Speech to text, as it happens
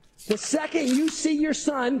The second you see your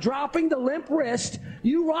son dropping the limp wrist,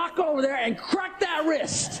 you walk over there and crack that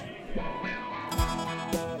wrist.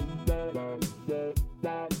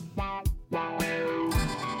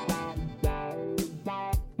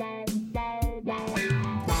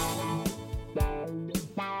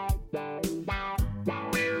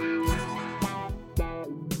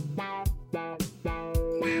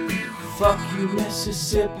 Fuck you,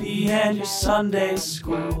 Mississippi, and your Sunday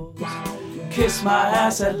schools. Kiss my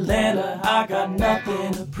ass, Atlanta, I got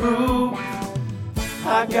nothing to prove.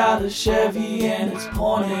 I got a Chevy and it's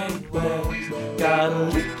pointed west. Got a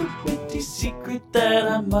little bitty secret that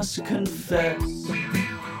I must confess.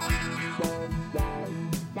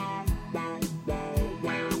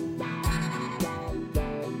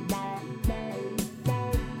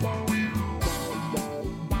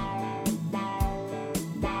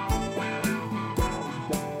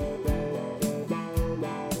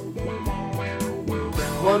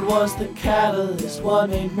 What was the catalyst? What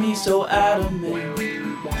made me so adamant?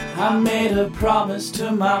 I made a promise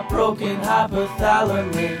to my broken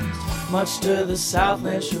hypothalamus, much to the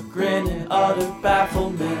Southland's chagrin and utter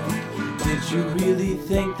bafflement. Did you really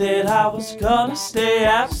think that I was gonna stay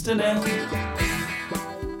abstinent?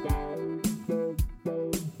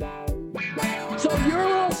 So your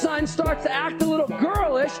little son starts to act a little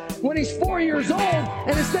girlish when he's 4 years old,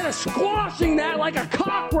 and instead of squashing that like a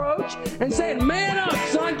cockroach and saying, man up,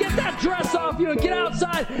 son, get that dress off you and get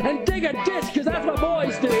outside and dig a ditch, because that's what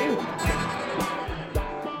boys do.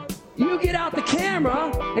 You get out the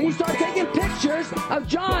camera and you start taking pictures of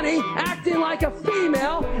Johnny acting like a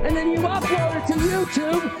female, and then you upload it to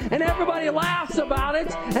YouTube and everybody laughs about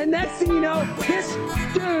it, and next thing you know, this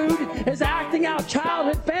dude is acting out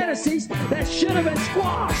childhood fantasies that should have been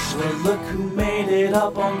squashed. Well, look who made it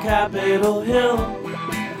up on Capitol Hill.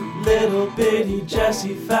 Little bitty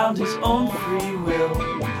Jesse found his own free will.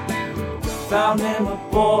 Found him a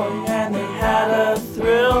boy and they had a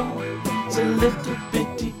thrill. So little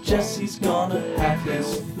bitty Jesse's gonna have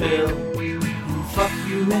his fill. And fuck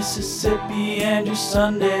you, Mississippi, and your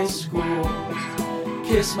Sunday schools.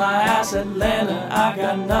 Kiss my ass, Atlanta, I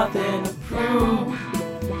got nothing to prove.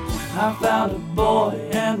 I found a boy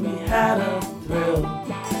and we had a thrill.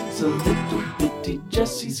 So little bitty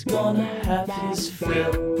Jesse's gonna have his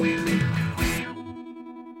fill.